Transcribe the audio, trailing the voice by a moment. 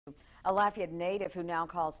A Lafayette native who now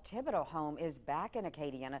calls Thibodux home is back in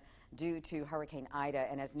Acadiana due to Hurricane Ida.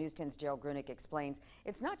 And as News 10's Gerald Grunick explains,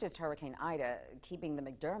 it's not just Hurricane Ida keeping the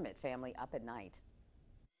McDermott family up at night.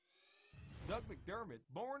 Doug McDermott,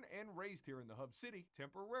 born and raised here in the Hub City,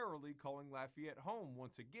 temporarily calling Lafayette home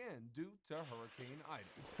once again due to Hurricane Ida.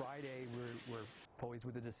 Friday, we're poised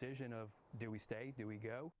with the decision of do we stay, do we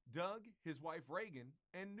go? Doug, his wife Reagan,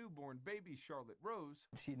 and newborn baby Charlotte Rose.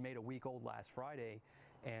 She'd made a week old last Friday,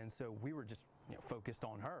 and so we were just focused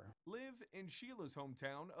on her. Live in Sheila's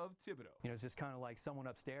hometown of Thibodux. It's just kind of like someone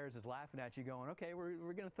upstairs is laughing at you going, okay,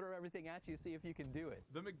 we're going to throw everything at you, see if you can do it.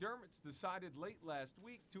 The McDermotts decided late last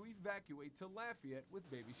week to evacuate to Lafayette with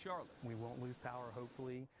baby Charlotte. We won't lose power,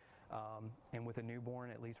 hopefully, and with a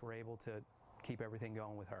newborn, at least we're able to keep everything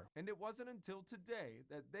going with her. And it wasn't until today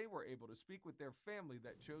that they were able to speak with their family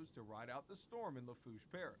that chose to ride out the storm in Lafourche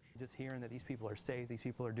Parish. Just hearing that these people are safe, these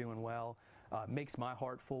people are doing well, makes my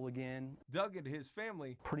heart full again. Doug and his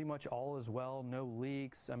family, pretty much all is well, no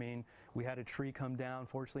leaks. I mean, we had a tree come down.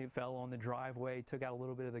 Fortunately, it fell on the driveway, took out a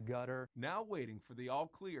little bit of the gutter. Now waiting for the all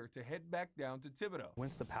clear to head back down to Thibodux.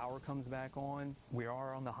 Once the power comes back on, we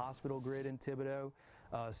are on the hospital grid in Thibodux,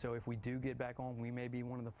 so if we do get back on, we may be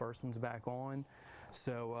one of the first ones back on.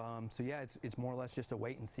 So yeah, it's more or less just a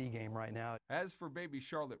wait and see game right now. As for baby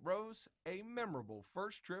Charlotte Rose, a memorable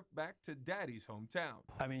first trip back to Daddy's hometown.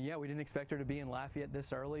 I mean, yeah, we didn't expect her to be in Lafayette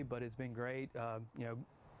this early, but it's been great.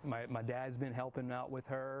 My dad's been helping out with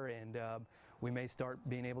her, and we may start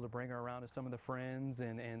being able to bring her around to some of the friends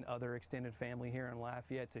and other extended family here in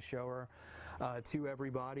Lafayette to show her to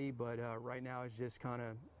everybody. But right now it's just kind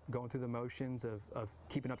of going through the motions of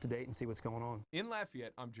keeping up to date and see what's going on. In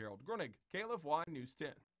Lafayette, I'm Gerald Grunick, KLFY News 10.